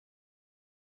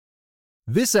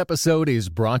This episode is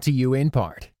brought to you in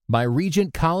part by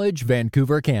Regent College,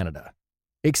 Vancouver, Canada.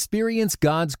 Experience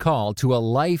God's call to a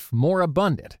life more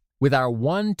abundant with our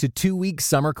 1 to 2 week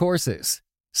summer courses.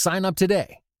 Sign up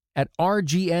today at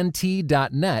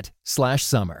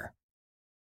rgnt.net/summer.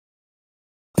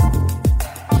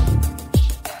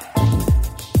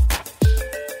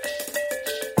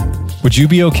 Would you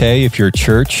be okay if your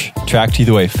church tracked you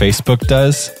the way Facebook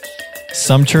does?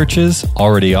 Some churches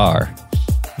already are.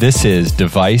 This is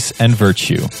Device and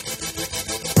Virtue.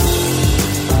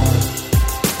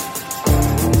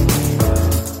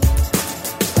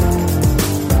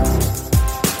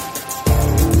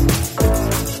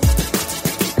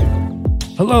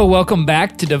 Hello, welcome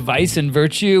back to Device and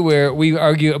Virtue, where we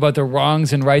argue about the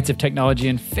wrongs and rights of technology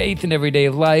and faith in everyday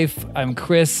life. I'm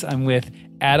Chris. I'm with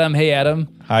Adam. Hey, Adam.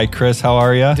 Hi, Chris. How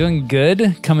are you? Doing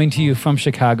good. Coming to you from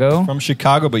Chicago. From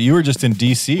Chicago, but you were just in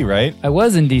D.C., right? I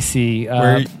was in D.C.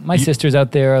 My sister's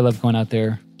out there. I love going out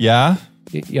there. Yeah?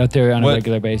 Out there on a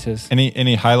regular basis.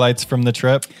 Any highlights from the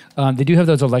trip? They do have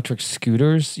those electric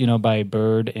scooters, by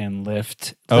Bird and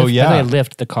Lyft. Oh, yeah.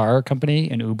 Lyft, the car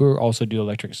company, and Uber also do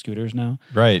electric scooters now.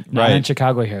 Right. Not in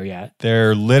Chicago here yet.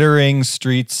 They're littering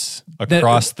streets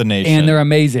across the nation. And they're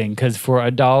amazing because for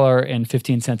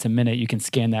 $1.15 a minute, you can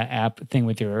scan that app thing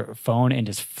with your phone and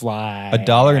just fly.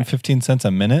 $1.15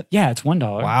 a minute? Yeah, it's $1.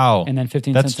 Wow. And then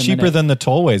 15 That's cents a cheaper minute. than the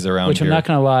tollways around Which here. I'm not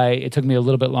going to lie, it took me a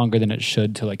little bit longer than it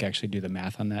should to actually do the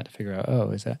math on that to figure out,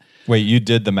 is that... Wait, you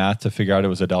did the math to figure out it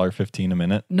was $1.15 a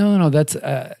minute? No, that's...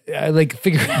 I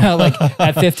figure out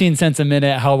at 15 cents a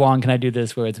minute, how long can I do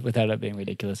this without it being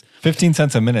ridiculous? 15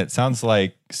 cents a minute sounds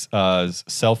like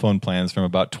cell phone plans from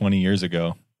about 20 years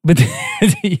ago. But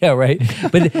yeah, right.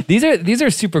 But these are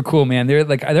super cool, man. They're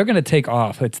going to take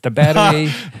off. It's the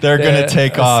battery. They're going to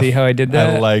take off. See how I did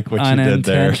that? I like what you did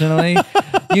there. Unintentionally.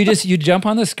 you jump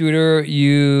on the scooter.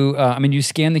 You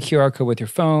scan the QR code with your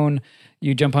phone.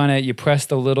 You jump on it, you press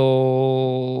the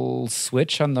little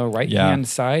switch on the right-hand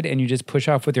side, and you just push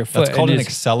off with your foot. That's called an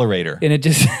accelerator. And it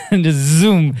just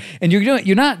zoom. And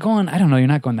you're not going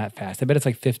that fast. I bet it's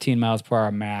 15 miles per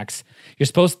hour max.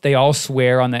 They all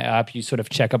swear on the app. You sort of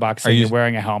check a box saying you're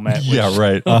wearing a helmet. Yeah,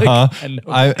 right.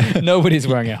 Nobody's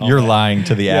wearing a helmet. You're lying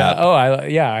to the app.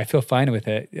 I feel fine with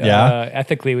it. Yeah?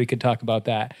 Ethically, we could talk about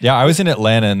that. Yeah, I was in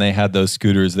Atlanta, and they had those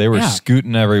scooters. They were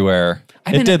scooting everywhere.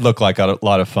 It did look like a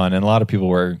lot of fun, and a lot of people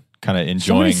were kind of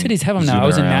enjoying. So many cities have them now. I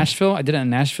was in around. Nashville. I did it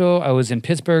in Nashville. I was in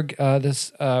Pittsburgh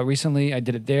recently. I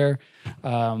did it there.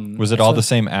 Was it all the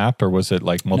same app, or was it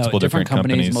multiple different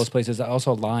companies? Most places.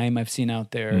 Also, Lime I've seen out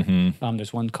there. Mm-hmm.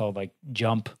 There's one called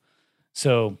Jump.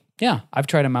 So yeah, I've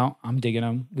tried them out. I'm digging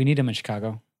them. We need them in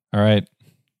Chicago. All right.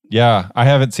 Yeah, I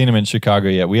haven't seen them in Chicago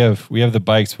yet. We have the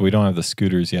bikes, but we don't have the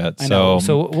scooters yet. So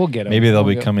we'll get them. Maybe they'll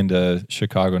be coming to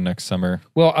Chicago next summer.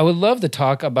 Well, I would love to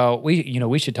talk about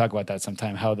we should talk about that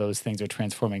sometime. How those things are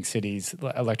transforming cities,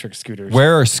 electric scooters.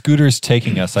 Where are scooters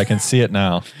taking us? I can see it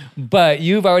now. But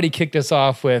you've already kicked us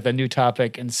off with a new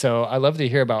topic, and so I'd love to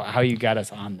hear about how you got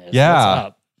us on this. Yeah, what's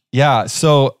up? Yeah.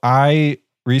 So I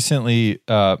recently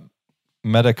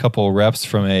met a couple reps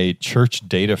from a church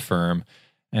data firm.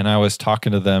 And I was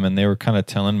talking to them, and they were kind of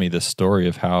telling me the story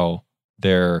of how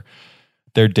their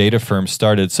data firm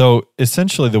started. So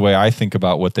essentially, the way I think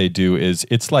about what they do is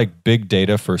it's like big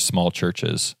data for small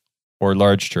churches or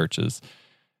large churches.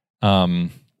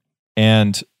 And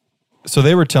so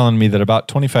they were telling me that about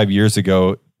 25 years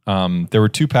ago, there were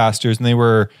two pastors, and they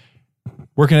were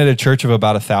working at a church of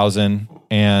about 1,000,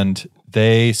 and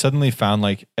they suddenly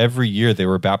found every year they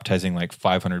were baptizing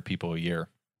 500 people a year.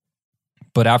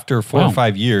 But after 4 or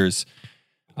 5 years,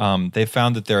 they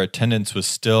found that their attendance was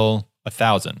still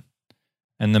 1,000,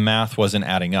 and the math wasn't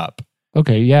adding up.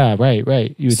 Okay, yeah, right.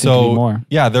 You would think it'd be more.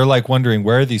 Yeah, they're wondering,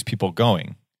 where are these people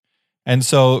going? And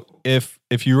so if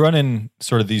you run in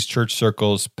sort of these church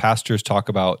circles, pastors talk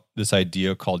about this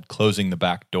idea called closing the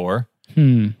back door.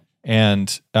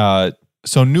 And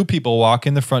so new people walk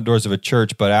in the front doors of a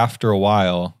church, but after a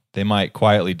while, they might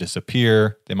quietly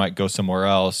disappear, they might go somewhere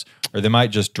else, or they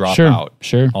might just drop out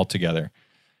altogether.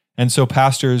 And so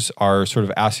pastors are sort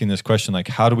of asking this question,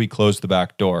 how do we close the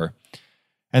back door?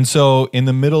 And so in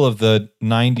the middle of the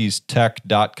 90s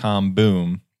tech.com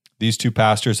boom, these two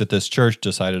pastors at this church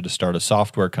decided to start a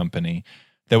software company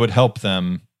that would help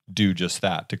them do just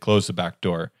that, to close the back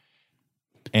door.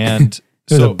 And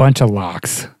there's a bunch of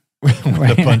locks.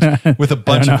 with a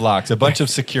bunch of locks, a bunch of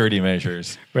security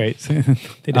measures. Right.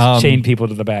 They just chain people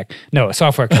to the back. No, a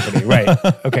software company. Right.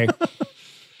 Okay.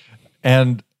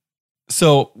 And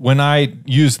so when I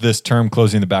use this term,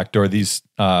 closing the back door, these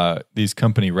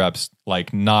company reps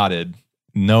nodded,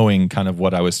 knowing kind of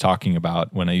what I was talking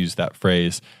about when I used that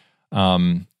phrase.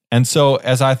 And so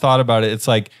as I thought about it, it's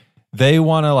like they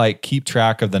want to like keep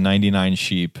track of the 99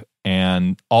 sheep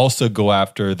and also go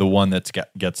after the one that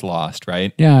gets lost,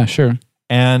 right? Yeah, sure.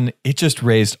 And it just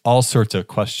raised all sorts of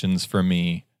questions for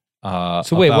me. So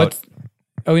wait, what's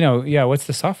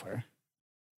the software?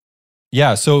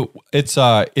 Yeah, so it's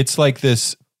like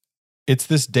this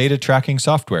data tracking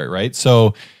software, right?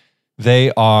 So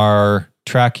they are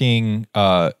tracking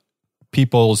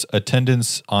people's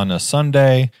attendance on a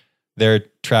Sunday. They're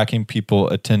tracking people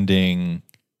attending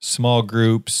small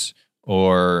groups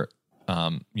or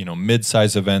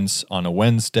mid-size events on a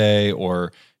Wednesday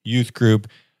or youth group.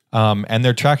 And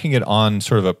they're tracking it on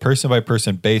sort of a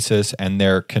person-by-person basis, and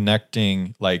they're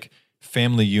connecting like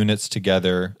family units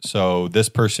together. So this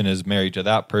person is married to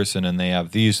that person, and they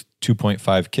have these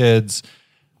 2.5 kids.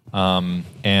 And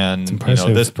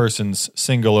this person's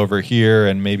single over here,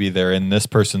 and maybe they're in this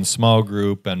person's small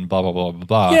group, and blah blah blah blah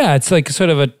blah. Yeah, it's like sort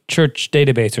of a church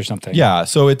database or something. Yeah,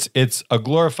 so it's a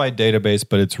glorified database,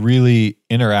 but it's really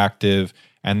interactive,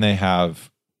 and they have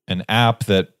an app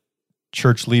that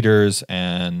church leaders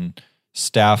and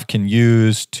staff can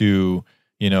use to,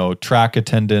 track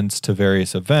attendance to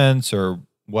various events or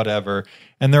whatever.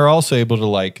 And they're also able to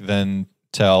like then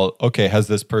tell, okay, has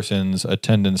this person's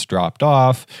attendance dropped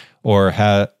off, or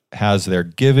has their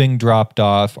giving dropped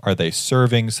off? Are they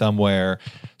serving somewhere?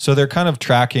 So they're kind of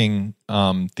tracking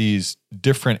these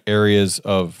different areas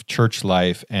of church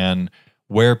life and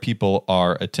where people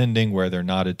are attending, where they're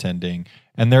not attending.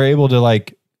 And they're able to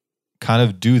like kind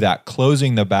of do that,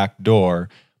 closing the back door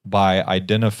by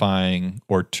identifying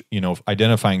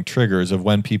identifying triggers of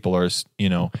when people are,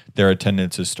 their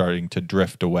attendance is starting to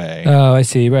drift away. Oh, I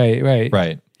see.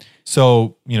 Right.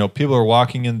 So, people are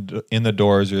walking in the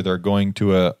doors, or they're going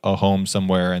to a home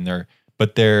somewhere, and their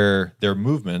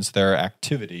movements, their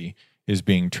activity is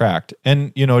being tracked.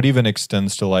 And, it even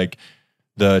extends to like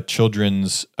the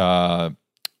children's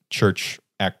church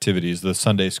activities, the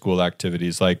Sunday school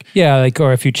activities, or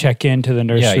if you check into the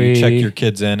nursery. Yeah, you check your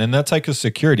kids in, and that's like a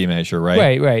security measure,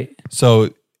 right? Right. So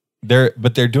they're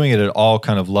doing it at all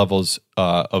kind of levels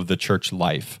of the church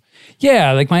life.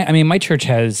 Yeah, like my church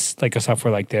has like a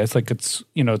software like this, like it's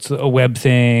a web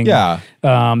thing. Yeah,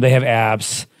 they have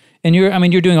apps, and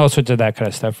you're doing all sorts of that kind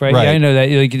of stuff, right? Right. Yeah, I know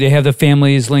that. Like they have the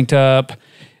families linked up.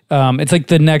 It's like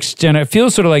the next it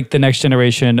feels sort of like the next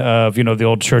generation of, the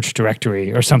old church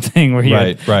directory or something where you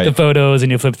have the photos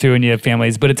and you flip through and you have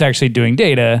families, but it's actually doing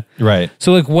data. Right.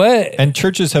 So like what? And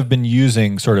churches have been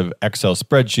using sort of Excel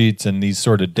spreadsheets and these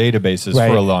sort of databases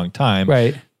for a long time.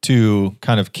 Right. To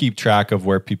kind of keep track of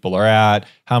where people are at,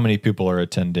 how many people are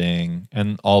attending,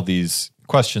 and all these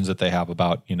questions that they have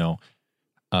about,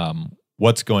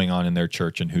 what's going on in their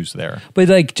church and who's there. But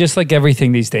like, just like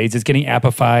everything these days, it's getting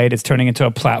appified. It's turning into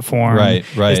a platform. Right.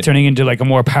 It's turning into like a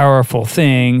more powerful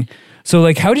thing. So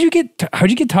like, how did you get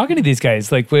talking to these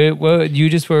guys? Like, you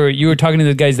were talking to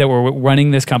the guys that were running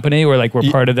this company, or like we're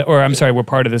part of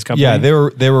this company. Yeah, they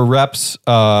were reps,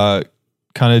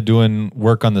 kind of doing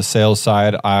work on the sales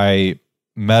side. I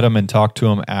met them and talked to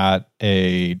them at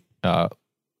a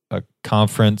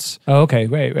conference. Oh, okay,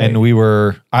 right. And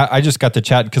I just got to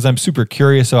chat because I'm super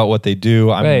curious about what they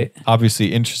do. I'm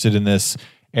obviously interested in this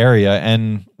area.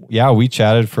 And yeah, we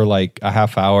chatted for like a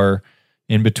half hour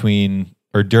in between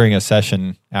or during a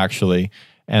session actually.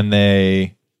 And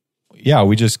I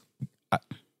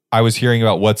was hearing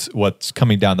about what's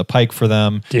coming down the pike for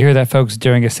them. Do you hear that, folks?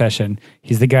 During a session,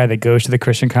 he's the guy that goes to the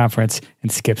Christian conference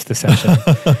and skips the session.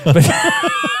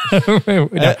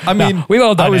 We've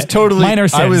all done it. I was totally. Minor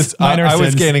sins. I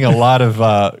was gaining a lot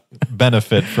of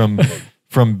benefit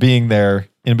from being there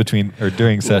in between or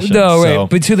during sessions. No, right.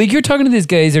 But so like you're talking to these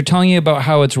guys, they're telling you about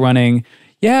how it's running.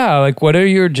 Yeah, like what are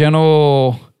your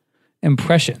general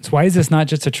impressions? Why is this not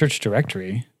just a church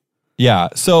directory? Yeah.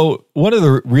 So one of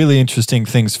the really interesting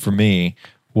things for me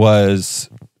was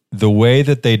the way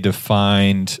that they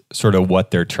defined sort of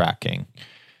what they're tracking.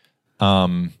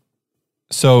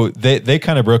 So they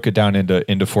kind of broke it down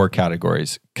into four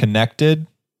categories: connected,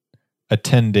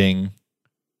 attending,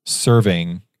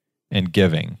 serving, and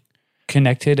giving.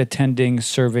 Connected, attending,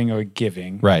 serving, or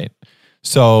giving. Right.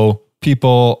 So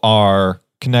people are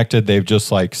connected. They've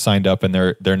just like signed up and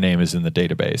their name is in the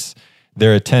database.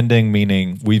 They're attending,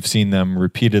 meaning we've seen them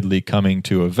repeatedly coming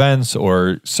to events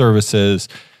or services.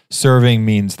 Serving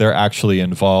means they're actually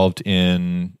involved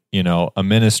in, a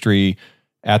ministry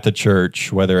at the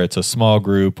church, whether it's a small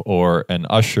group or an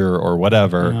usher or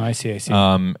whatever. Oh, I see.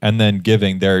 And then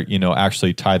giving, they're,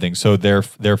 actually tithing. So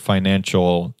their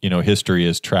financial, history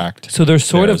is tracked. So they're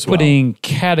sort of putting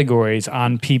categories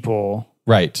on people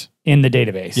Right. in the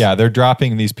database. Yeah, they're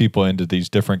dropping these people into these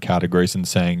different categories and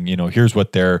saying, here's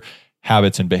what their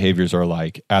habits and behaviors are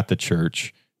like at the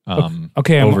church.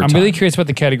 Okay, I'm really curious about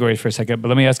the categories for a second, but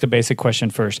let me ask a basic question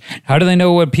first. How do they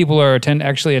know what people are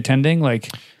actually attending? How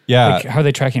are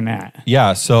they tracking that?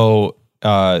 Yeah, so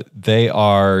they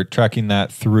are tracking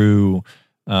that through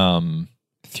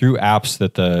apps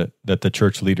that the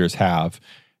church leaders have,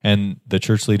 and the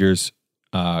church leaders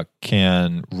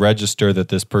can register that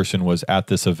this person was at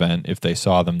this event if they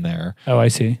saw them there. Oh, I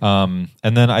see. And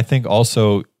then I think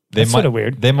also That's sort of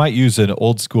weird. They might use an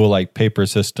old school like paper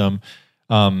system,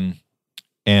 and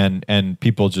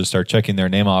people just are checking their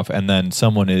name off, and then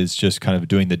someone is just kind of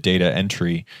doing the data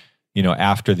entry,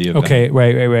 after the event. Okay,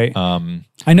 right.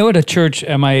 I know at a church,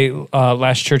 at my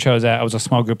last church I was at, I was a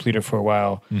small group leader for a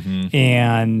while,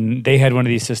 and they had one of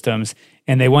these systems,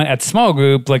 and they went at small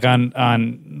group, like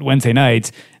on Wednesday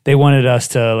nights, they wanted us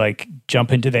to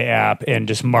jump into the app and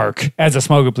just mark as a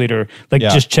small group leader,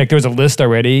 just check. There was a list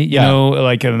already, you know,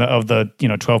 of the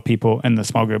 12 people in the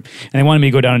small group, and they wanted me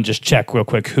to go down and just check real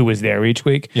quick who was there each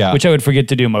week, which I would forget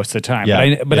to do most of the time.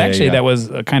 But actually that was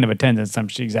a kind of attendance,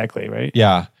 exactly, right?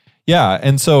 Yeah,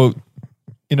 and so,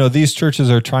 these churches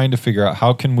are trying to figure out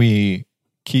how can we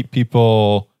keep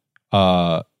people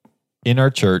in our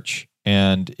church,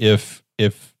 and if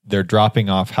they're dropping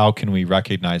off, how can we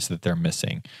recognize that they're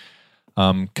missing?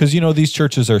 Because, these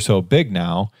churches are so big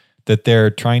now that they're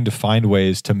trying to find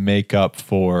ways to make up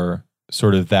for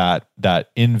sort of that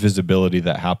invisibility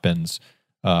that happens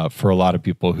for a lot of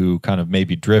people who kind of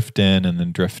maybe drift in and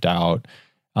then drift out.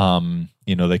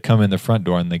 They come in the front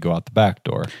door and they go out the back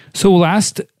door. So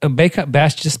back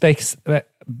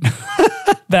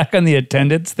on the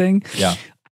attendance thing. Yeah.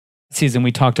 Season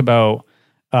we talked about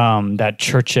that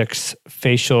Churchix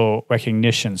facial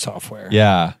recognition software.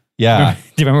 Yeah. Do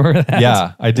you remember that?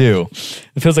 Yeah, I do.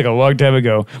 It feels like a long time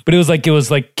ago, but it was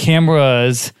like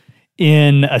cameras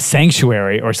in a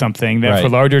sanctuary or something that for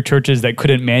larger churches that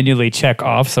couldn't manually check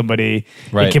off somebody,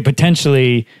 it could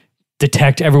potentially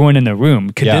detect everyone in the room.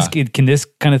 Can this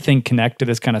kind of thing connect to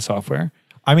this kind of software?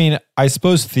 I mean, I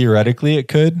suppose theoretically it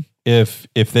could if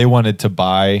they wanted to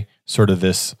buy sort of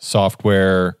this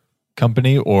software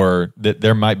company, or that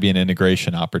there might be an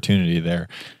integration opportunity there.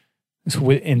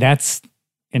 And that's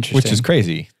interesting. Which is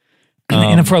crazy.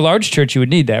 And for a large church, you would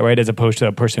need that, right? As opposed to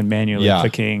a person manually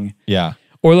clicking. Yeah.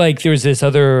 Or there's this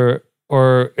other,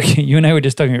 or you and I were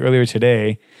just talking earlier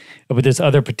today about this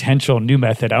other potential new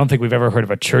method. I don't think we've ever heard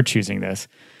of a church using this.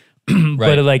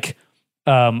 But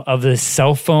of the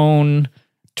cell phone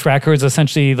trackers,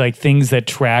 essentially things that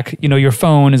track, your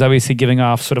phone is obviously giving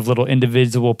off sort of little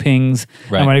individual pings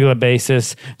on a regular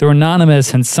basis. They're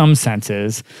anonymous in some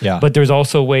senses, but there's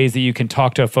also ways that you can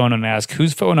talk to a phone and ask,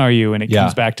 whose phone are you? And it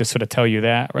comes back to sort of tell you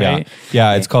that, right?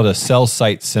 Yeah, it's called a cell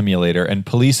site simulator, and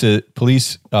police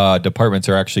departments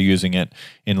are actually using it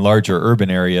in larger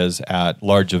urban areas at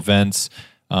large events.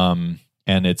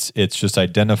 And it's just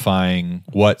identifying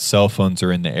what cell phones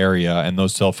are in the area, and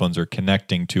those cell phones are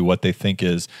connecting to what they think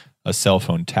is a cell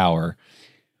phone tower.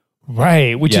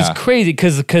 Right, which is crazy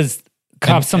because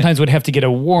cops sometimes would have to get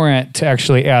a warrant to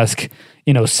actually ask,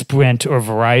 Sprint or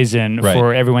Verizon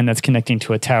for everyone that's connecting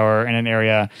to a tower in an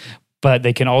area. But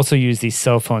they can also use these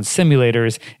cell phone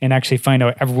simulators and actually find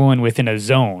out everyone within a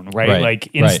zone, right?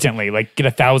 Instantly, get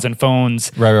 1,000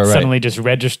 phones, suddenly just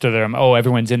register them. Oh,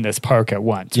 everyone's in this park at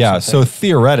once. Yeah, so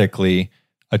theoretically,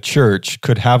 a church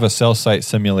could have a cell site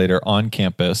simulator on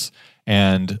campus,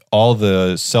 and all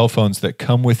the cell phones that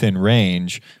come within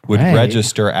range would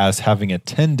register as having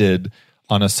attended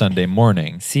on a Sunday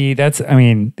morning. See,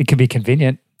 it could be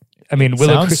convenient. I mean,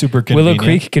 Willow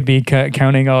Creek could be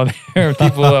counting all their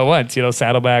people at once,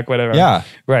 Saddleback, whatever. Yeah.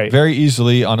 Right. Very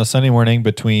easily on a Sunday morning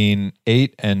between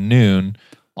 8 and noon,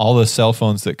 all the cell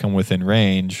phones that come within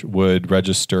range would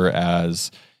register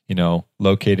as,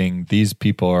 locating these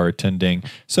people are attending.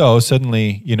 So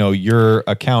suddenly, your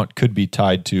account could be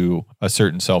tied to a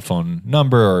certain cell phone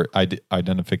number or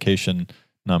identification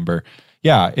number.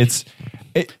 Yeah.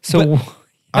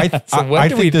 I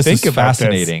think this is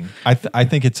fascinating. I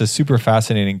think it's a super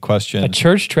fascinating question. A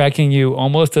church tracking you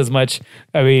almost as much.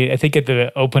 I think at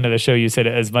the open of the show you said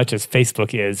as much as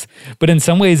Facebook is, but in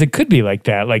some ways it could be like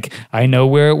that. I know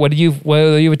whether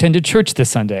you attended church this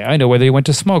Sunday. I know whether you went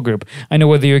to small group. I know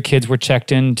whether your kids were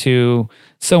checked into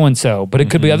so-and-so, but it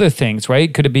could be other things,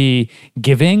 right? Could it be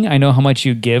giving? I know how much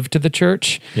you give to the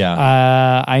church.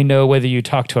 Yeah. I know whether you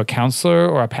talked to a counselor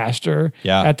or a pastor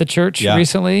at the church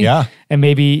recently. Yeah. And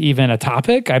maybe even a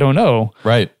topic. I don't know.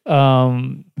 Right.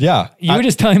 You were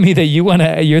just telling me that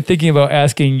you're thinking about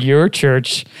asking your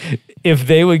church if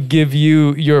they would give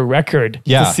you your record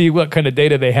to see what kind of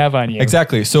data they have on you.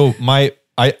 Exactly. So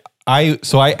I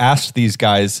asked these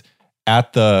guys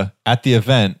at the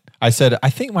event, I said, I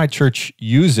think my church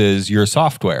uses your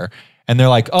software. And they're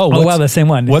like, oh wow, the same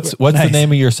one. What's the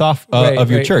name of your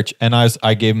your church? And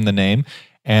I gave them the name,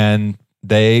 and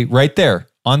they right there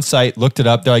on site looked it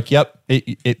up. They're like, yep,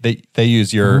 they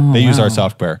use use our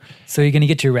software. So you're gonna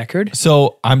get your record?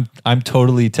 So I'm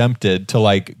totally tempted to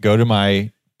like go to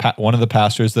one of the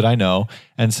pastors that I know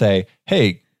and say,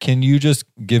 hey, can you just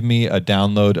give me a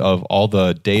download of all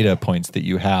the data points that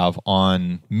you have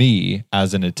on me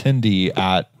as an attendee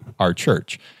at our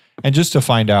church? And just to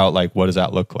find out, like, what does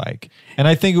that look like? And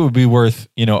I think it would be worth,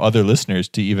 other listeners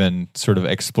to even sort of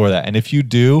explore that. And if you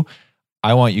do,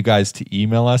 I want you guys to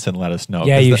email us and let us know.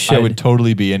 Yeah, you should. I would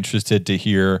totally be interested to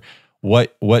hear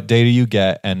what data you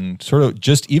get and sort of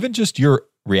just your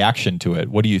reaction to it.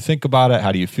 What do you think about it?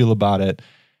 How do you feel about it?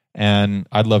 And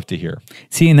I'd love to hear.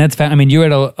 See, and that's I mean, you're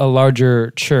at a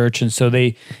larger church, and so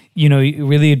they,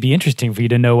 really it'd be interesting for you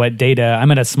to know what data. I'm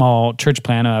at a small church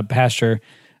plant, a pastor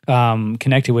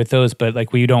connected with those, but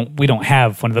like we don't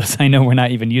have one of those. I know we're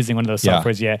not even using one of those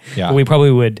softwares yet, but we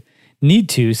probably would need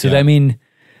to.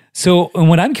 So and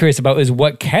what I'm curious about is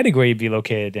what category you'd be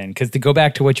located in, because to go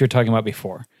back to what you were talking about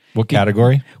before. What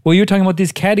category? Well, you were talking about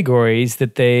these categories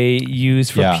that they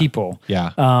use for people.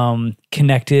 Yeah.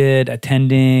 Connected,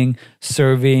 attending,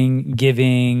 serving,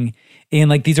 giving. And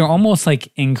like these are almost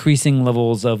like increasing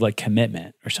levels of like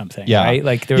commitment or something, right?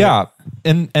 Like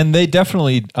and they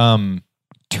definitely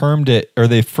termed it, or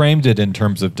they framed it in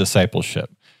terms of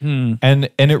discipleship. And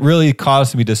it really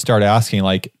caused me to start asking,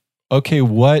 like, okay,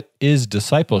 what is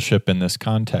discipleship in this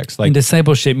context? Like, and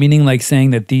discipleship meaning like saying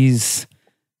that these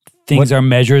things are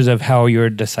measures of how you're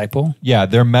a disciple? Yeah,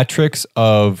 they're metrics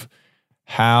of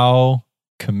how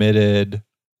committed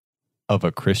of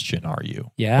a Christian are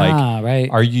you? Yeah, right.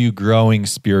 Are you growing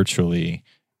spiritually?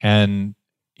 And,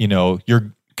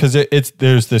 because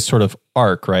there's this sort of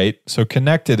arc, right? So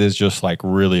connected is just like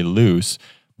really loose,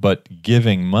 but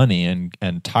giving money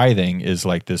and tithing is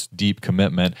like this deep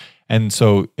commitment. And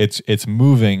so it's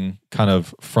moving kind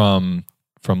of from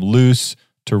loose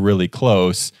to really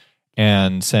close,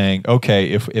 and saying, okay,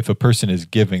 if a person is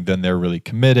giving, then they're really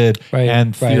committed,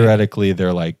 and theoretically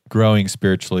they're like growing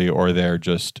spiritually, or they're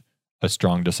just a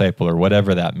strong disciple, or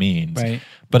whatever that means. Right.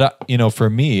 But for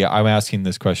me, I'm asking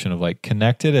this question of like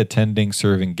connected, attending,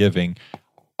 serving, giving.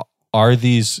 Are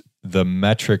these the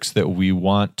metrics that we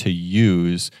want to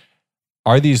use?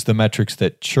 Are these the metrics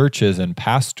that churches and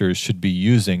pastors should be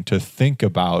using to think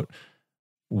about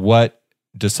what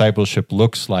discipleship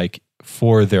looks like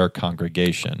for their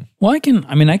congregation? Well, I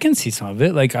can see some of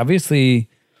it. Like, obviously,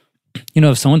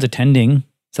 if someone's attending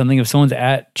something, if someone's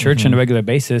at church on a regular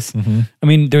basis, I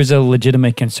mean, there's a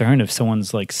legitimate concern if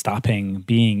someone's like stopping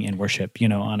being in worship,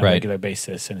 on a regular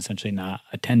basis and essentially not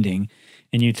attending.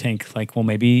 And you think like, well,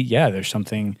 maybe, there's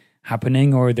something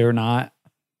happening, or they're not.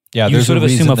 Yeah, you sort of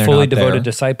assume a fully devoted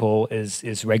disciple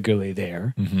is regularly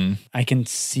there. I can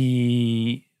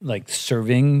see like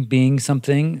serving being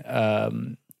something,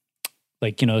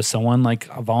 like, someone like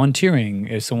volunteering,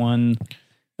 is someone,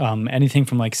 anything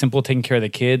from like simple taking care of the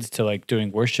kids to like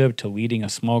doing worship to leading a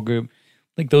small group,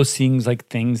 like those seems like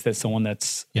things that someone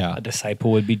that's a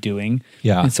disciple would be doing.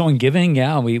 Yeah. And someone giving,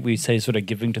 we say sort of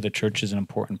giving to the church is an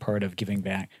important part of giving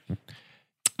back,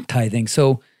 tithing.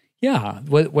 So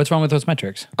what's wrong with those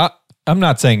metrics? I'm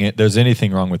not saying there's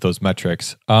anything wrong with those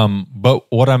metrics. But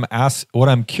what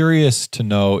I'm curious to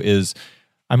know is,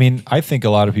 I mean, I think a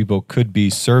lot of people could be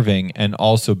serving and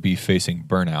also be facing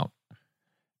burnout.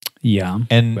 Yeah.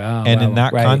 And in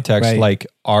that context, like,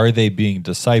 are they being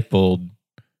discipled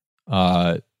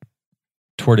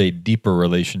toward a deeper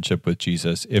relationship with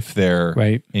Jesus if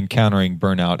they're encountering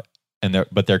burnout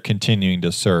but they're continuing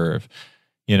to serve?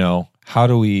 How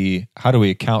do we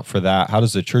account for that? How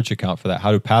does the church account for that?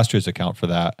 How do pastors account for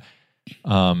that?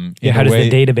 How does the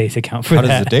database account for that?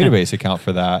 How does the database account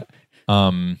for that?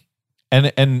 And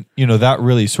that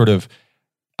really sort of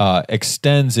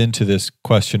extends into this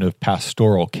question of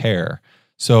pastoral care.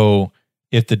 So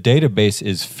if the database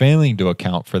is failing to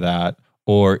account for that,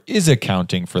 or is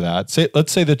accounting for that,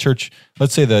 let's say the church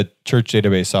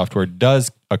database software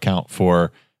does account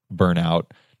for burnout,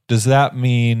 does that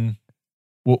mean,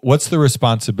 what's the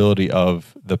responsibility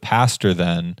of the pastor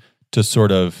then to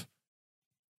sort of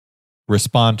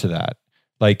respond to that?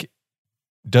 Like,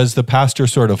 does the pastor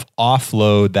sort of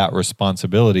offload that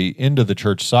responsibility into the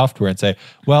church software and say,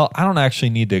 well, I don't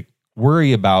actually need to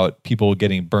worry about people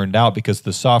getting burned out because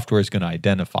the software is going to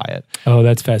identify it? Oh,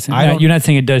 that's fascinating. You're not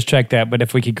saying it does track that, but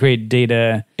if we could create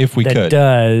data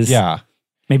does,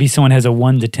 Maybe someone has a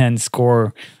 1 to 10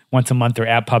 score. Once a month, their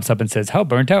app pops up and says, "How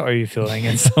burnt out are you feeling?"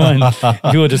 And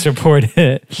people just report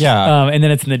it. Yeah. And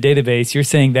then it's in the database. You're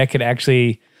saying that could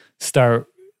actually start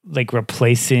like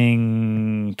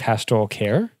replacing pastoral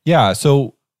care? Yeah.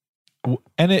 So,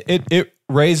 and it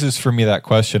raises for me that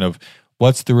question of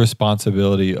what's the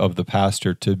responsibility of the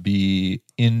pastor to be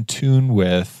in tune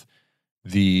with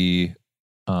the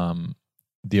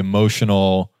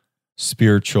emotional,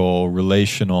 spiritual,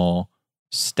 relational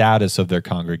status of their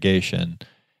congregation.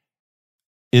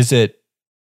 Is it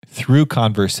through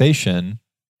conversation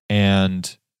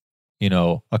and,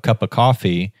 a cup of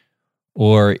coffee,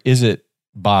 or is it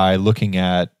by looking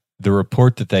at the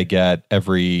report that they get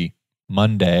every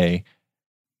Monday,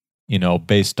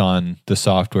 based on the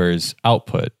software's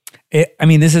output?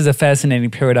 This is a fascinating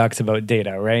paradox about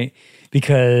data, right?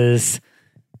 Because,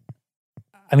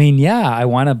 I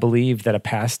want to believe that a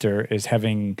pastor is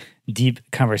having deep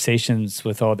conversations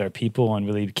with all their people and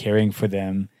really caring for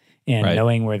them and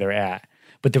knowing where they're at.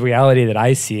 But the reality that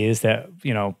I see is that,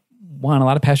 one, a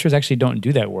lot of pastors actually don't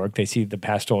do that work. They see the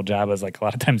pastoral job as like a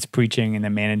lot of times preaching and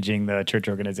then managing the church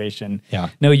organization. Yeah.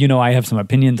 No, I have some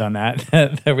opinions on that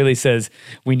that really says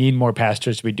we need more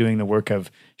pastors to be doing the work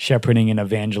of shepherding and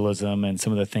evangelism and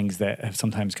some of the things that have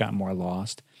sometimes gotten more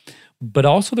lost. But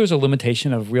also there's a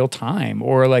limitation of real time,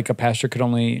 or like a pastor could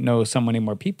only know so many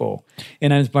more people.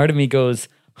 And as part of me goes,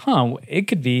 it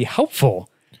could be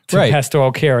helpful to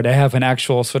pastoral care to have an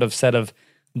actual sort of set of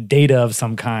data of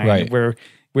some kind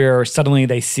where suddenly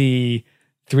they see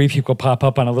 3 people pop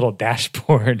up on a little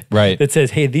dashboard that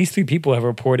says, hey, these 3 people have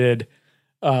reported,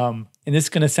 and this is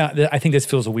going to sound, I think this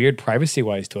feels weird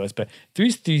privacy-wise to us, but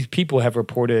these people have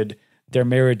reported their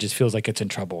marriage just feels like it's in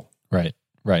trouble. Right.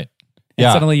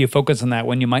 And suddenly you focus on that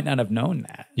when you might not have known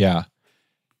that. Yeah.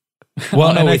 Well,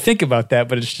 I don't know what I think about that,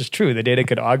 but it's just true. The data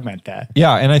could augment that.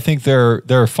 Yeah, and I think there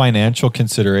are financial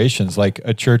considerations. Like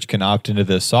a church can opt into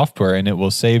this software and it will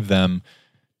save them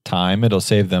time, it'll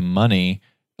save them money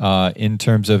in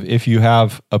terms of if you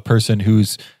have a person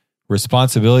whose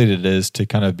responsibility it is to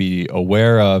kind of be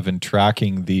aware of and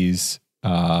tracking these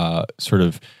sort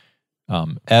of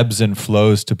ebbs and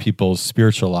flows to people's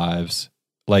spiritual lives.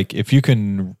 Like if you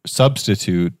can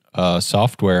substitute a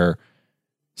software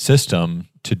system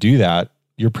to do that,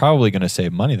 you're probably going to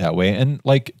save money that way. And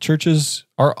like churches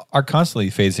are constantly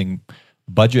facing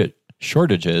budget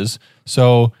shortages.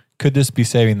 So could this be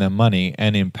saving them money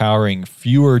and empowering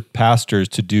fewer pastors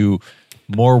to do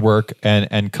more work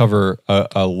and cover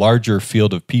a larger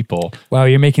field of people? Wow,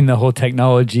 you're making the whole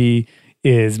technology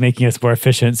is making us more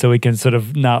efficient so we can sort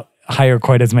of not hire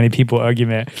quite as many people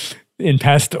argument in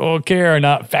pastoral care,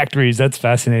 not factories. That's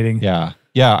fascinating. Yeah.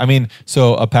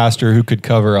 So a pastor who could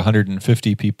cover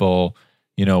 150 people,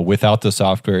 without the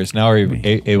software is now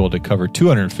able to cover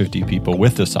 250 people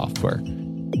with the software.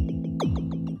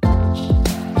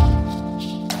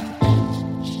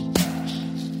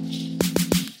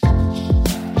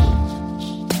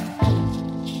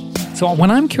 So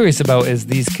what I'm curious about is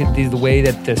the way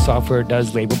that the software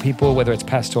does label people, whether it's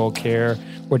pastoral care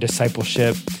or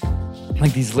discipleship,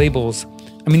 like these labels.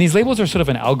 These labels are sort of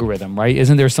an algorithm, right?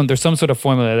 Isn't there there's some sort of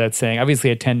formula that's saying,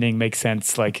 obviously attending makes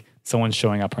sense, like someone's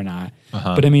showing up or not.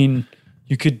 Uh-huh. But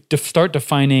you could start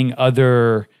defining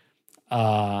other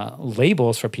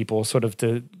labels for people, sort of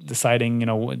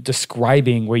deciding,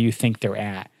 describing where you think they're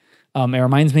at. It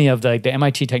reminds me of the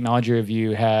MIT Technology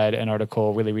Review had an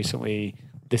article really recently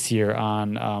this year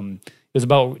on, it was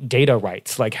about data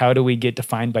rights. Like, how do we get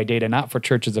defined by data? Not for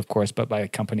churches, of course, but by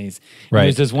companies. Right.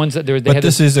 There's this ones that but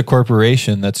this is a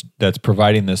corporation that's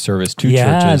providing this service to churches.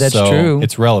 Yeah, that's true.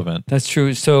 It's relevant. That's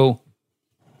true. So,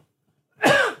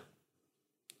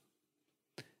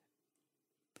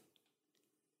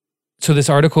 this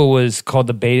article was called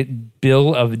the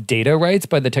Bill of Data Rights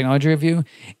by the Technology Review,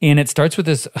 and it starts with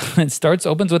this.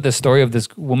 Opens with the story of this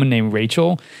woman named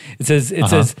Rachel. It says,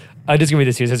 I'll just give you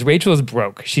this here. It says, Rachel is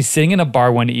broke. She's sitting in a bar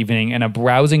one evening and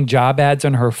browsing job ads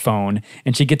on her phone,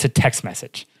 and she gets a text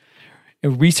message.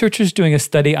 Researchers doing a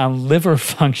study on liver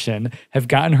function have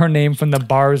gotten her name from the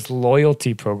bar's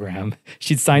loyalty program.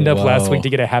 She'd signed up last week to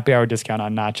get a happy hour discount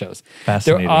on nachos.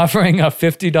 Fascinating. They're offering a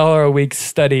 $50 a week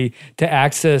study to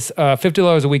access,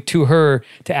 $50 a week to her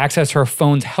to access her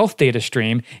phone's health data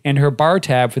stream and her bar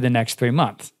tab for the next 3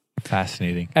 months.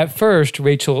 Fascinating. At first,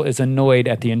 Rachel is annoyed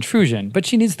at the intrusion, but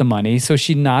she needs the money, so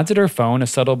she nods at her phone, a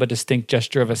subtle but distinct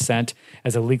gesture of assent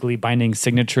as a legally binding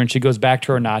signature, and she goes back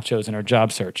to her nachos and her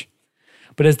job search.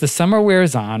 But as the summer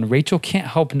wears on, Rachel can't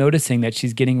help noticing that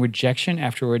she's getting rejection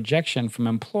after rejection from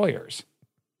employers.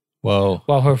 Whoa.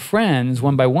 While her friends,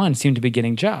 one by one, seem to be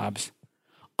getting jobs.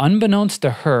 Unbeknownst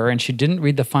to her, and she didn't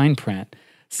read the fine print,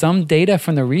 Some data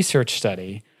from the research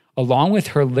study, along with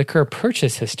her liquor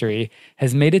purchase history,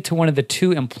 has made it to one of the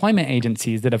 2 employment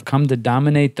agencies that have come to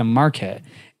dominate the market.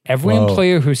 Every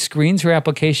employer who screens her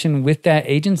application with that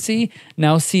agency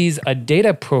now sees a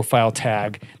data profile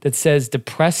tag that says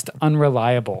depressed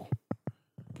unreliable.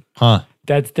 Huh.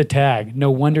 That's the tag.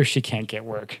 No wonder she can't get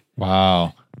work.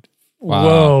 Wow.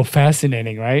 Whoa,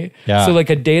 fascinating, right? Yeah. So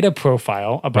like a data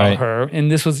profile about her,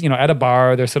 and this was, at a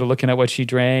bar, they're sort of looking at what she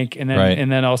drank, and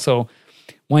then also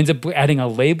winds up adding a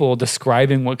label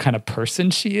describing what kind of person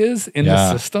she is in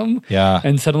the system. Yeah.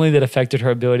 And suddenly that affected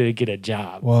her ability to get a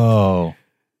job. Whoa.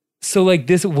 So like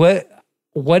this,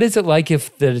 what is it like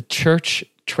if the church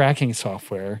tracking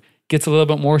software gets a little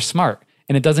bit more smart,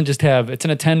 and it doesn't just have, it's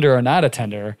an attender or not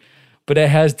attender, but it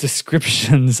has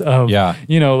descriptions of,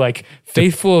 like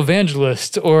faithful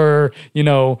evangelist or,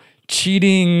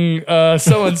 cheating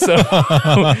so-and-so.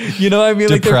 You know what I mean?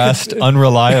 Depressed,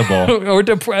 unreliable. Or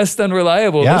depressed,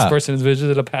 unreliable. Yeah. This person has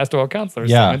visited a pastoral counselor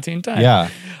 17 times.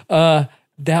 Yeah.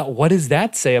 What does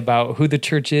that say about who the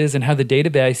church is and how the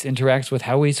database interacts with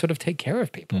how we sort of take care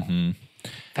of people? Mm-hmm.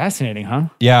 Fascinating, huh?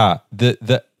 Yeah.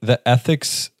 The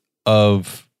ethics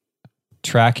of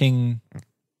tracking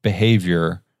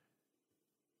behavior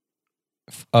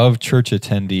of church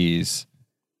attendees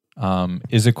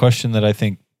is a question that I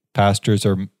think pastors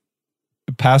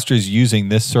using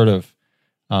this sort of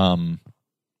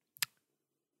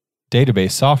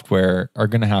database software are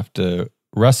going to have to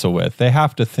wrestle with. They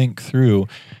have to think through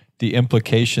the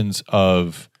implications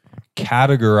of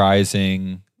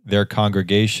categorizing their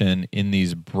congregation in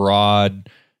these broad,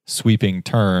 sweeping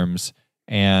terms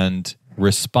and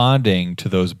responding to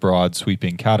those broad,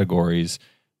 sweeping categories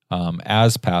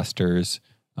as pastors,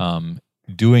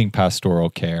 doing pastoral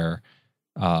care,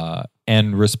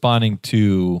 and responding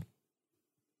to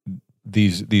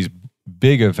these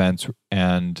big events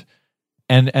and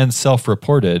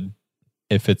self-reported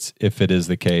if it is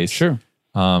the case. Sure.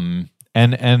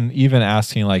 And even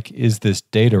asking, like, is this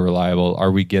data reliable?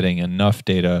 Are we getting enough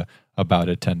data about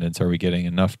attendance? Are we getting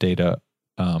enough data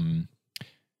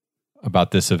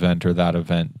about this event or that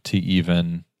event to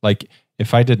even, like,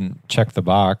 if I didn't check the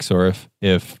box, or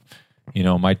if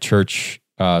my church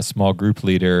small group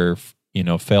leader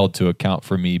failed to account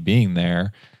for me being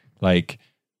there, like,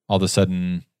 all of a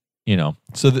sudden,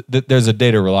 so there's a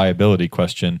data reliability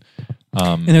question.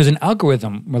 And there's an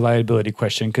algorithm reliability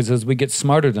question, because as we get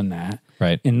smarter than that,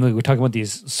 right? And we're talking about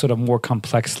these sort of more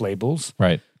complex labels,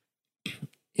 right?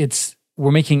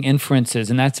 We're making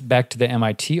inferences, and that's back to the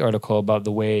MIT article about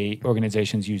the way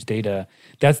organizations use data.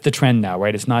 That's the trend now,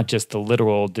 right? It's not just the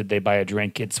literal, did they buy a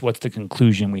drink? It's what's the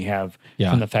conclusion we have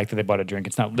from the fact that they bought a drink.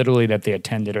 It's not literally that they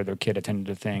attended or their kid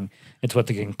attended a thing. It's what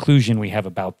the conclusion we have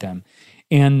about them.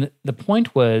 And the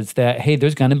point was that, hey,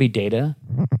 there's going to be data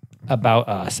about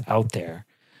us out there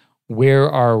where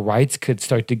our rights could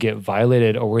start to get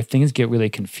violated or where things get really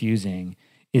confusing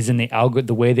is in the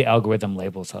way the algorithm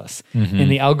labels us. Mm-hmm.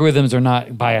 And the algorithms are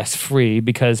not bias free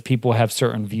because people have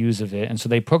certain views of it. And so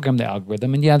they program the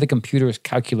algorithm, and the computer is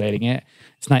calculating it.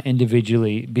 It's not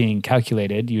individually being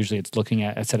calculated. Usually it's looking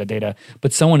at a set of data,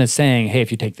 but someone is saying, hey,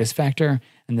 if you take this factor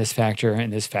and this factor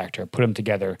and this factor, put them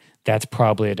together, that's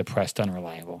probably a depressed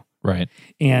unreliable. Right.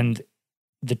 And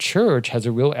the church has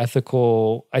a real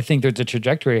ethical, I think there's a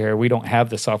trajectory here. We don't have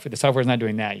the software. The software is not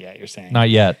doing that yet, you're saying. Not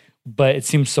yet. But it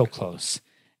seems so close.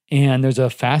 And there's a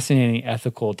fascinating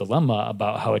ethical dilemma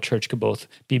about how a church could both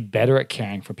be better at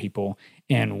caring for people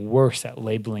and worse at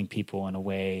labeling people in a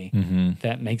way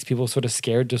that makes people sort of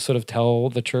scared to sort of tell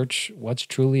the church what's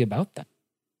truly about them.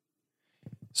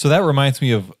 So that reminds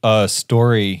me of a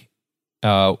story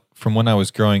from when I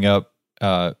was growing up.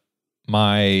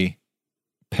 My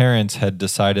parents had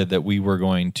decided that we were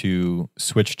going to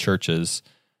switch churches,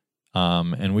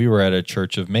 and we were at a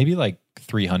church of maybe like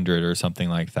 300 or something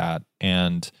like that.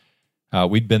 And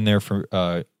we'd been there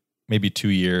for maybe 2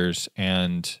 years.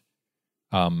 And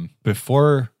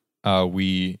before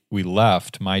we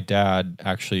left, my dad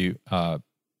actually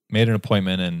made an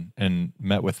appointment and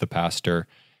met with the pastor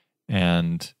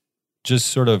and just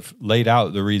sort of laid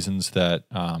out the reasons that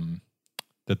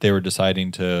that they were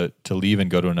deciding to leave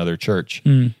and go to another church.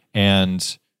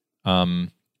 And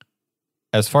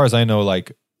as far as I know,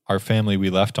 like, our family, we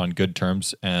left on good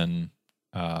terms and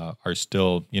are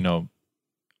still,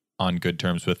 on good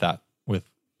terms with that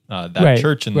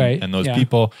church and those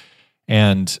people.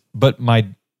 But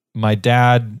my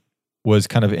dad was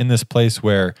kind of in this place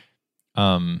where,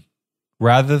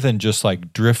 rather than just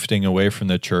like drifting away from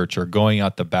the church or going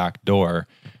out the back door,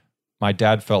 my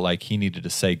dad felt like he needed to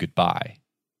say goodbye.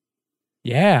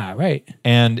 Yeah, right.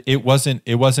 And it wasn't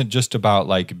just about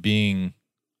like being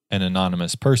an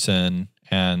anonymous person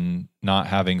and not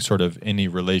having sort of any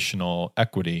relational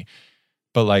equity,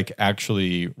 but like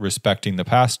actually respecting the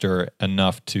pastor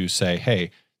enough to say,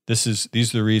 hey, these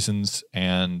are the reasons,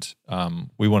 and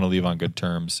we want to leave on good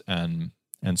terms, and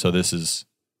so this is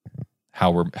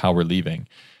how we're leaving.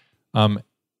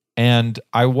 And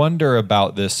I wonder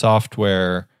about this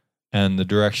software and the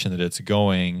direction that it's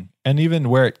going, and even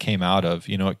where it came out of.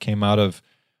 It came out of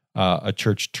a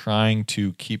church trying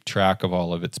to keep track of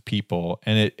all of its people,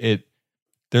 and it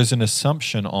there's an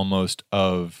assumption almost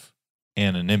of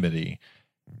anonymity,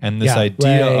 and this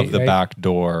idea of the back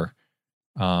door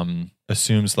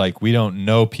assumes like we don't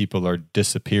know people are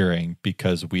disappearing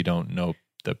because we don't know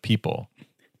the people.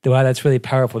 Wow, that's really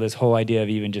powerful. This whole idea of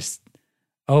even just,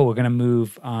 we're going to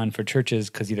move on for churches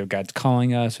because either God's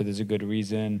calling us or there's a good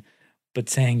reason, but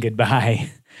saying goodbye.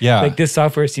 Yeah. Like this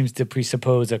software seems to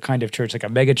presuppose a kind of church, like a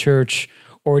mega church,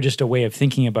 or just a way of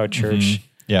thinking about church. Mm-hmm.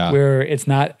 Yeah. Where it's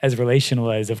not as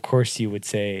relational as, of course, you would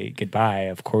say goodbye.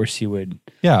 Of course, you would.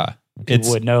 Yeah.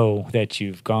 People would know that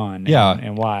you've gone.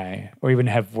 And why, or even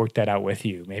have worked that out with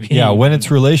you. Maybe. Yeah. When it's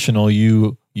relational,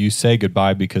 you say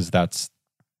goodbye because that's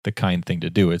the kind thing to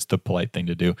do. It's the polite thing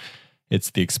to do. It's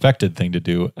the expected thing to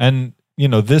do. And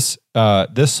this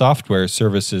software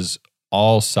services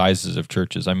all sizes of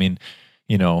churches. I mean,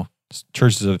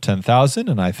 churches of 10,000,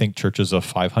 and I think churches of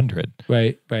 500.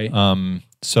 Right.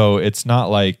 So it's not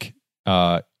like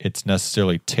it's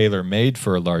necessarily tailor-made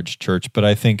for a large church, but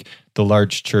I think the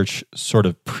large church sort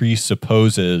of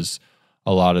presupposes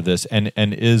a lot of this and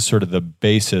is sort of the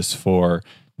basis for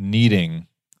needing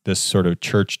this sort of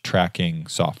church tracking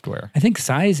software. I think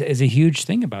size is a huge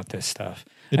thing about this stuff.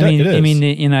 It is. I mean,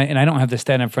 and I don't have the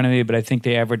stat in front of me, but I think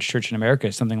the average church in America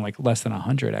is something like less than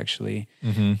 100, actually.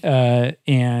 Mm-hmm.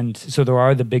 And so there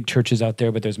are the big churches out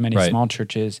there, but there's many small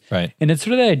churches. Right. And it's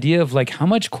sort of the idea of like, how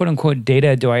much quote unquote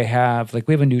data do I have? Like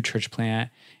we have a new church plant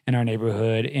in our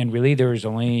neighborhood, and really there's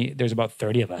about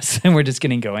 30 of us, and we're just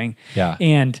getting going. Yeah.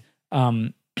 And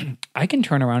I can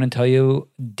turn around and tell you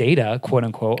data, quote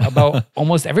unquote, about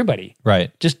almost everybody.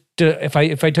 Right. Just if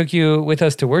I took you with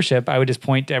us to worship, I would just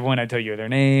point to everyone. I'd tell you their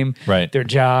name, right, their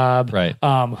job, right,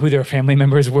 who their family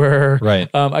members were. Right.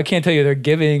 I can't tell you their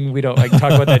giving. We don't like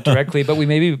talk about that directly, but we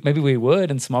maybe we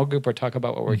would in small group or talk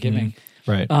about what we're giving.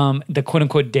 Right. The quote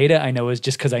unquote data I know is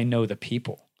just because I know the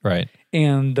people. Right.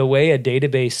 And the way a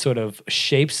database sort of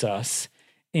shapes us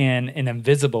in an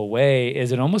invisible way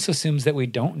is it almost assumes that we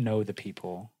don't know the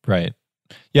people. Right.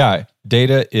 Yeah.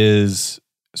 Data is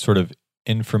sort of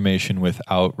information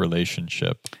without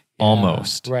relationship,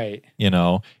 almost. Right.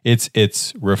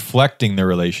 It's reflecting the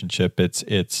relationship.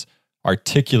 It's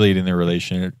articulating the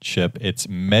relationship. It's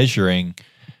measuring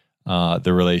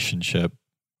the relationship,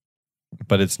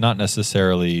 but it's not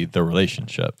necessarily the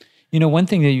relationship. One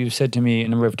thing that you've said to me a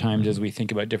number of times as we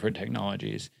think about different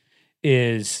technologies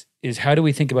is how do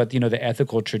we think about, the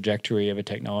ethical trajectory of a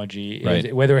technology,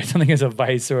 right, whether something is a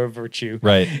vice or a virtue.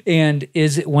 Right. And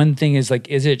is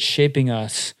it shaping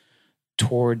us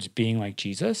towards being like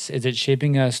Jesus? Is it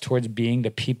shaping us towards being the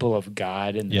people of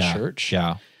God in the church?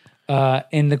 Yeah.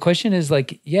 And the question is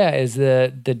is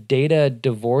the data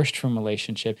divorced from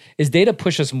relationship? Is data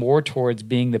push us more towards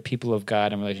being the people of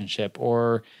God in relationship,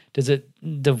 or does it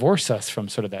divorce us from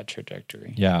sort of that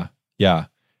trajectory? Yeah. Yeah.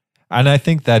 And I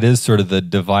think that is sort of the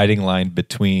dividing line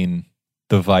between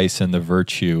the vice and the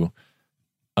virtue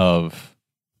of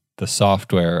the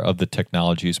software, of the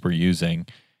technologies we're using.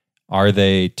 Are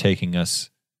they taking us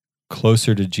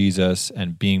closer to Jesus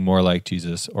and being more like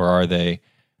Jesus, or are they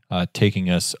taking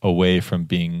us away from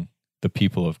being the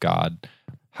people of God?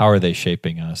 How are they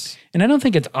shaping us? And I don't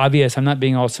think it's obvious. I'm not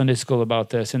being all Sunday school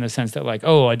about this in the sense that a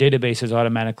database is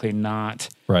automatically not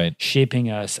shaping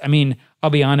us. I mean, I'll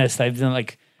be honest, I've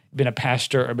been a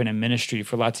pastor or been in ministry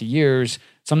for lots of years.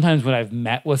 Sometimes when I've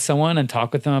met with someone and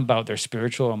talked with them about their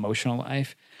spiritual, emotional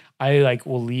life, I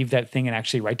will leave that thing and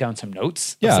actually write down some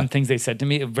notes of some things they said to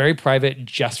me, very private,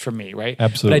 just for me, right?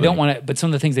 Absolutely. But I don't want to. But some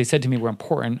of the things they said to me were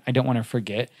important. I don't want to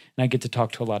forget, and I get to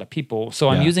talk to a lot of people. So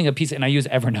I'm using a piece, and I use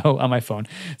Evernote on my phone.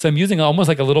 So I'm using almost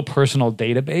like a little personal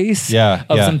database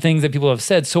of some things that people have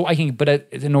said. So I can, but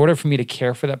in order for me to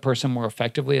care for that person more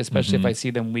effectively, especially if I see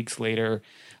them weeks later.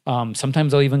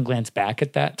 Sometimes I'll even glance back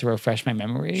at that to refresh my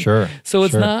memory. Sure. So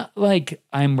it's not like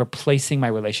I'm replacing my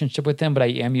relationship with them, but I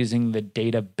am using the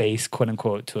database, quote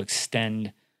unquote, to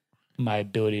extend my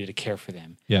ability to care for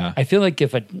them. Yeah. I feel like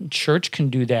if a church can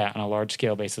do that on a large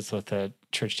scale basis with a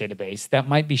church database, that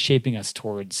might be shaping us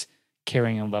towards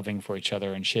caring and loving for each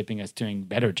other and shaping us doing a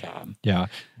better job. Yeah.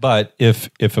 But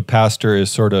if a pastor is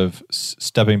sort of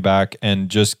stepping back and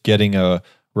just getting a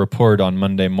report on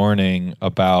Monday morning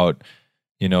about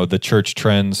the church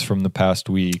trends from the past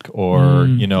week, or,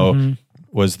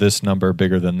 was this number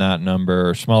bigger than that number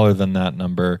or smaller than that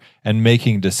number, and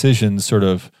making decisions sort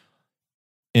of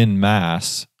in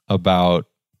mass about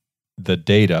the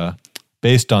data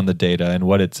based on the data and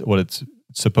what it's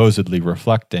supposedly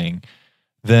reflecting,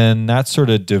 then that's sort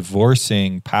of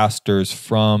divorcing pastors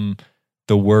from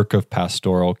the work of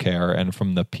pastoral care and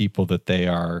from the people that they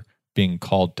are being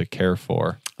called to care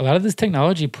for. A lot of this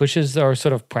technology pushes our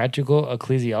sort of practical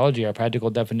ecclesiology, our practical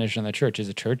definition of the church. Is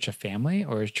a church a family,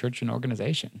 or is church an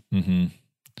organization? Mm-hmm.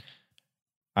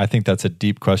 I think that's a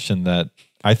deep question that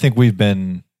I think we've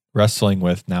been wrestling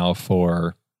with now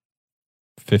for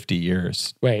 50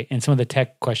 years. Right. And some of the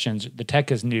tech questions, the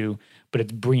tech is new, but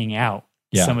it's bringing out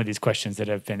some of these questions that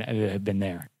have been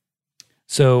there.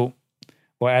 So,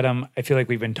 well, Adam, I feel like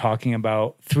we've been talking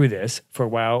about through this for a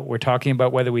while. We're talking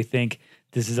about whether we think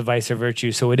this is a vice or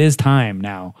virtue. So it is time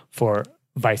now for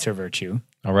vice or virtue.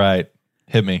 All right.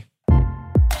 Hit me.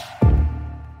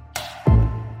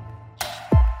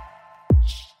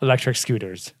 Electric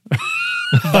scooters.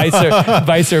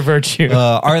 Vice or virtue.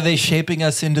 Are they shaping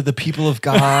us into the people of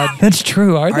God? That's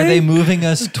true. Are they moving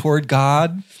us toward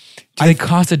God? Do they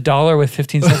cost $1 with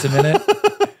 15 cents a minute?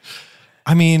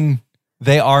 I mean,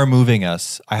 they are moving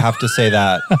us. I have to say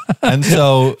that. And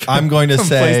so I'm going to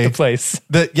say... From place to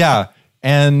place. Yeah.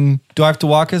 And do I have to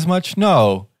walk as much?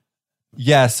 No.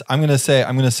 Yes, I'm going to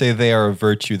say they are a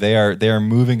virtue. They are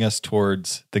moving us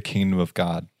towards the kingdom of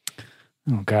God.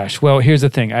 Oh gosh. Well, here's the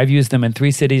thing. I've used them in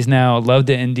 3 cities now. Loved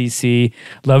it in DC.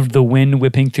 Loved the wind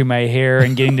whipping through my hair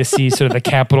and getting to see sort of the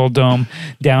Capitol Dome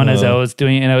down as I was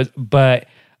doing it. But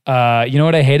you know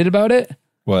what I hated about it?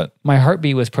 What? My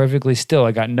heartbeat was perfectly still.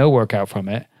 I got no workout from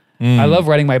it. I love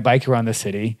riding my bike around the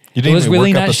city. You didn't it was even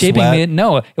really work up not a shaping sweat? me.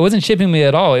 No, it wasn't shaping me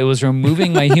at all. It was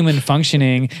removing my human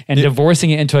functioning and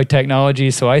divorcing it into a technology.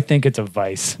 So I think it's a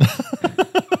vice.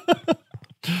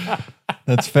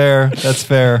 That's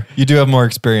fair. You do have more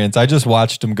experience. I just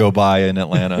watched them go by in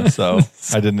Atlanta, so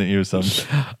I didn't use them.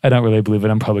 I don't really believe it.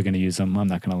 I'm probably going to use them. I'm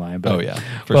not going to lie. But,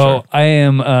 for sure. I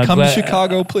am Come to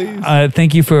Chicago, please.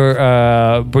 Thank you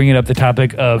for bringing up the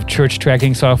topic of church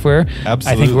tracking software.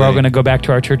 Absolutely. I think we're all going to go back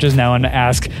to our churches now and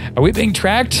ask, are we being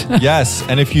tracked? Yes,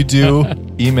 and if you do,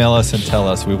 email us and tell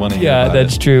us. We want to hear about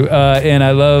that's true. And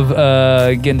I love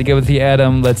getting together with you,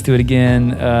 Adam. Let's do it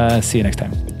again. See you next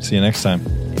time. See you next time.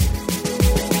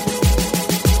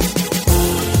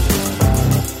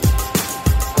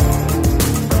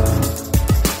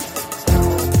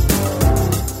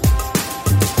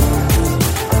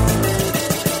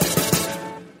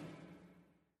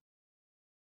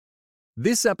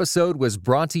 This episode was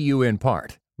brought to you in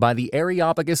part by the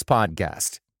Areopagus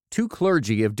Podcast, 2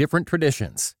 clergy of different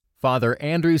traditions, Father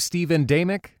Andrew Stephen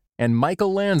Damick and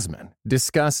Michael Landsman,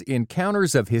 discuss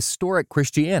encounters of historic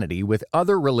Christianity with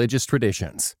other religious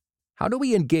traditions. How do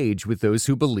we engage with those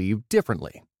who believe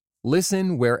differently?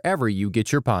 Listen wherever you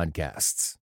get your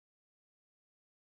podcasts.